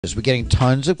We're getting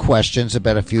tons of questions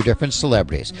about a few different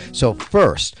celebrities. So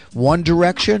first, One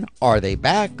Direction, are they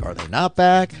back? Are they not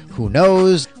back? Who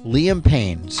knows? Liam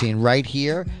Payne, seen right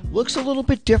here, looks a little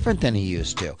bit different than he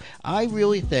used to. I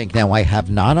really think, now I have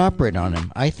not operated on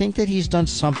him, I think that he's done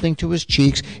something to his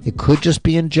cheeks. It could just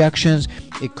be injections.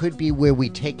 It could be where we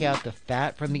take out the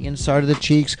fat from the inside of the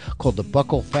cheeks, called the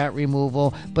buccal fat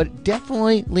removal. But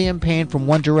definitely Liam Payne from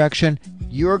One Direction,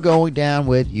 you're going down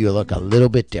with, you look a little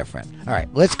bit different. All right,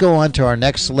 let's go on to our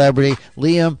next celebrity.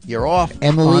 Liam, you're off.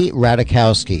 Emily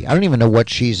Ratajkowski. I don't even know what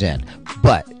she's in,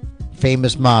 but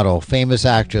famous model, famous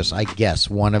actress, I guess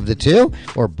one of the two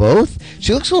or both.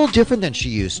 She looks a little different than she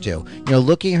used to. You know,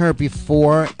 looking at her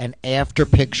before and after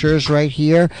pictures right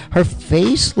here, her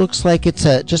face looks like it's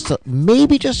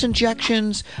maybe just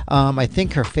injections. I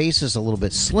think her face is a little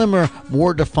bit slimmer,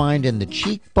 more defined in the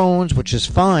cheekbones, which is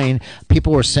fine.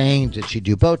 People were saying, did she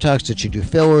do Botox? Did she do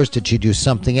fillers? Did she do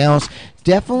something else?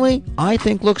 Definitely, I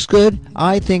think looks good.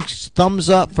 I think thumbs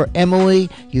up for Emily.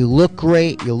 You look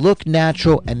great. You look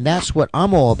natural. And that's what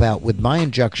I'm all about with my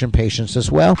injection patients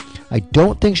as well. I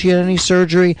don't think she had any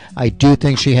surgery. I do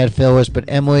think she had fillers. But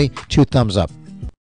Emily, 2 thumbs up.